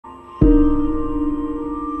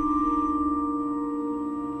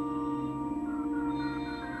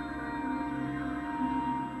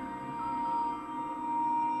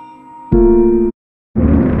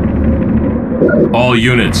All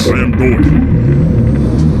units. I am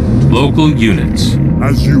going. Local units.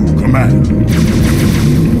 As you command.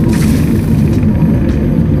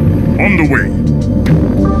 On the way.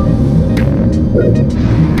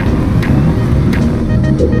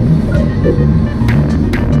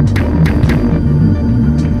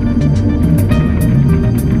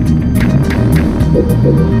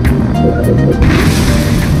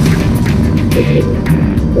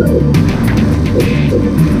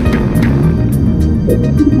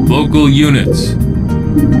 Local units.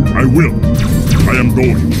 I will. I am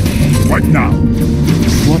going. Right now.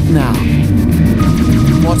 What now?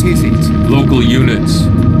 What is it? Local units.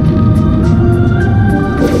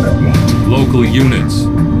 Local units.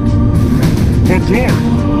 For glory.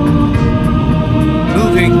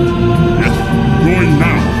 Moving. Yes. Going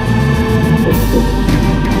now.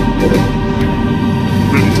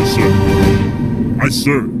 Ready to serve. I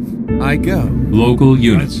serve. I go. Local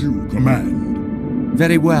units. As you command.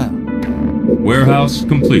 Very well. Warehouse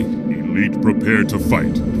complete. Elite prepared to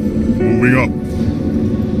fight. Moving up.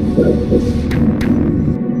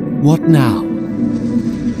 What now?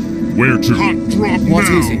 Where to? Hot drop What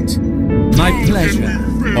now. is it? My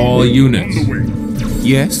pleasure. All units. On the way.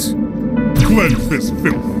 Yes? Cleanse this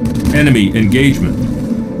filth. Enemy engagement.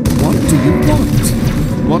 What do you want?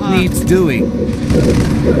 What needs doing?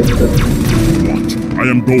 What? I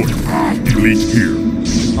am going. Elite here.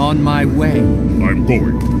 On my way. I'm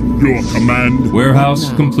going. Your command. Warehouse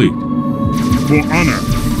Now. complete. For honor.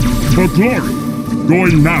 For glory.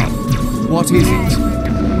 Going now. What is it?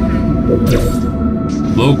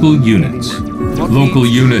 Local units. What Local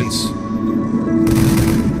needs- units.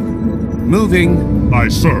 Moving. I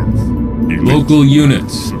serve. Elite. Local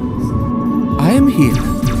units. I am here.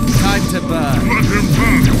 Time to burn. Let him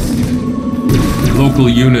pass. Local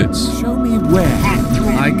units. Show me where.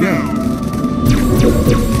 I go.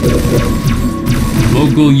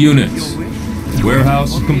 Local units.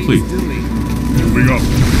 Warehouse What complete. needs doing? Moving up.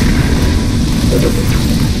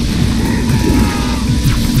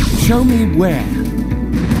 Show me where.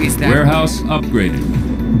 Is that? Warehouse upgraded.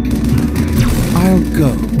 I'll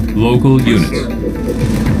go. Local units.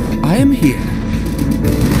 I am here.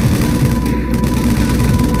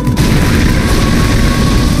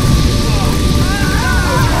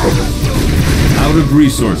 Out of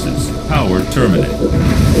resources. Power terminated.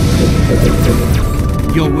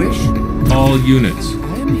 Your wish? All units.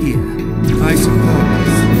 I am here. I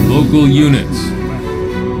suppose. Local units.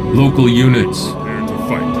 Local units. Prepare to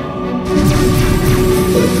fight.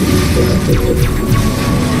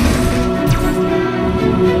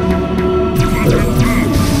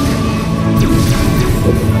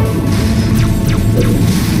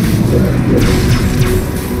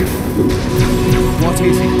 What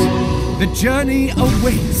is it? The journey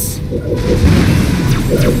awaits.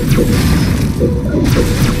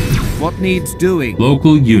 What needs doing?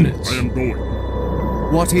 Local units. I am going.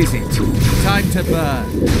 What is it? Time to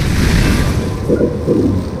burn.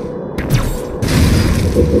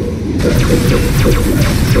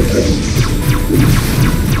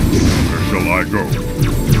 Where shall I go?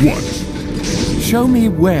 What? Show me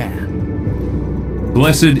where.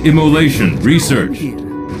 Blessed immolation. Research. Here.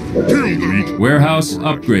 Kill elite. Warehouse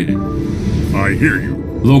upgraded. I hear you.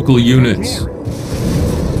 Local units.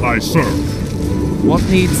 I serve. What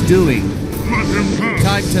needs doing? Let him pass.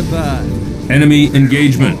 Time to burn. Enemy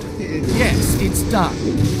engagement. Yes, it's done.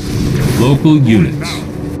 Local units.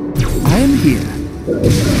 I am here.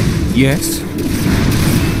 Yes,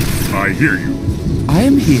 I hear you. I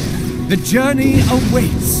am here. The journey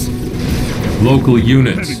awaits. Local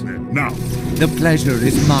units. Heading there now. The pleasure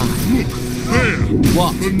is mine. Look there.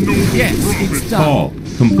 What? The noble Yes, prophet. it's done. Call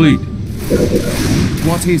complete.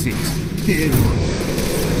 What is it?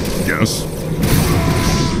 Yes,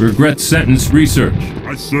 Regret sentence research.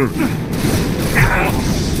 I serve you.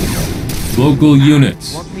 Local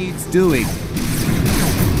units. What needs doing?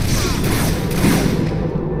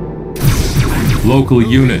 Local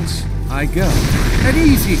units. I go. An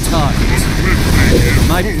easy target.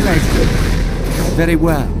 My pleasure. Very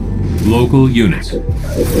well. Local units.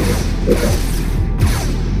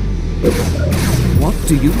 What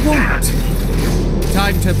do you want?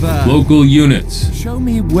 Time to burn. Local units. Show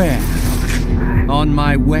me where. On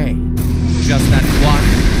my way. Just that one.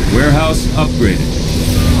 Warehouse upgraded.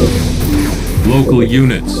 Local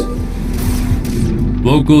units.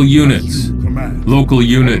 Local units. Command. Local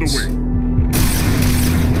units. On the way.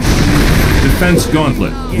 Defense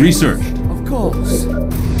gauntlet. Research. Of course.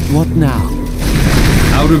 What now?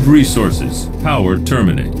 Out of resources. Power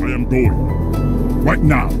terminate. I am going. Right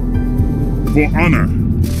now. For honor.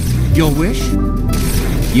 Your wish?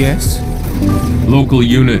 Yes? Local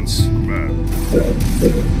units.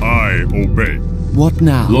 Command. I obey. What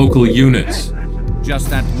now? Local units. Just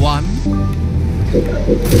that one?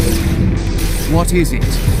 What is it?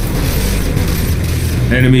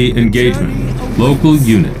 Enemy engagement. Local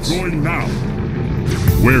units. Going now.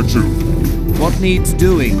 Where to? What needs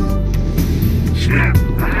doing?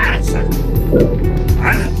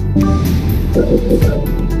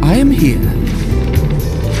 I am here.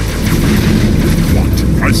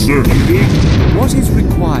 What? I serve you. What is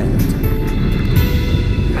required?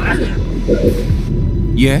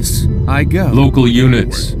 Yes, I go. Local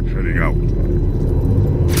units. Heading out.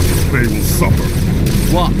 They will suffer.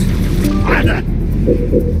 What?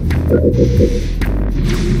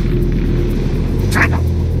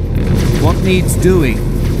 What needs doing?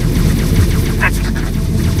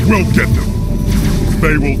 We'll get them.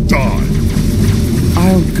 They will die.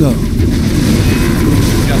 I'll go.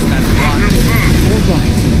 Just that one. All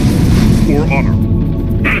right. For honor.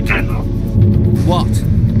 What?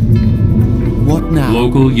 What now?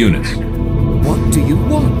 Local units. What do you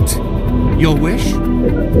want? Your wish?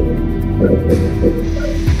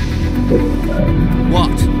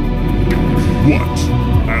 What? What?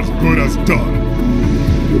 As good as done.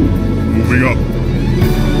 Moving up.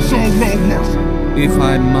 Show no mercy. If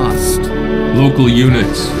I must. Local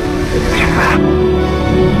units.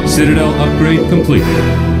 Citadel upgrade complete.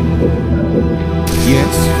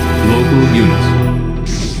 Yes? Local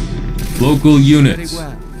units. Local Very units.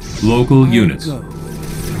 well. Local I'll units. go.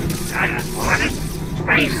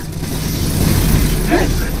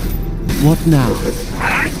 What now?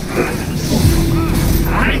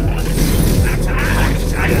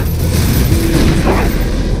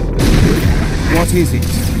 What is it?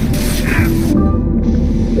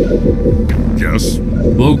 Yes.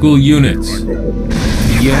 Local units.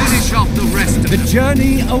 Yes. Finish off the rest of the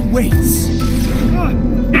journey awaits.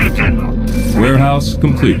 Warehouse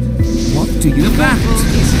complete. What do you want? The battle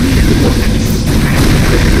is here.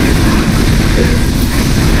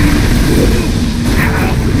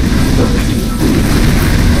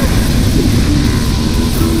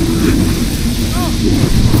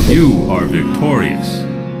 You are victorious.